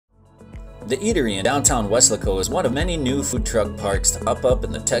The Eatery in downtown Weslaco is one of many new food truck parks to pop up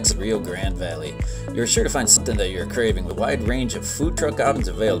in the Texas Rio Grande Valley. You're sure to find something that you're craving with a wide range of food truck options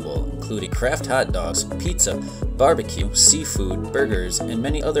available, including craft hot dogs, pizza, barbecue, seafood, burgers, and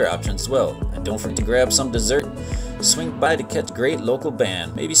many other options as well. And don't forget to grab some dessert. Swing by to catch a great local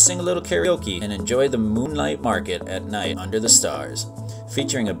band, maybe sing a little karaoke, and enjoy the moonlight market at night under the stars.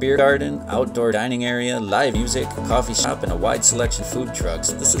 Featuring a beer garden, outdoor dining area, live music, coffee shop, and a wide selection of food trucks,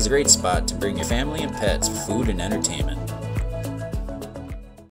 this is a great spot to bring your family and pets for food and entertainment.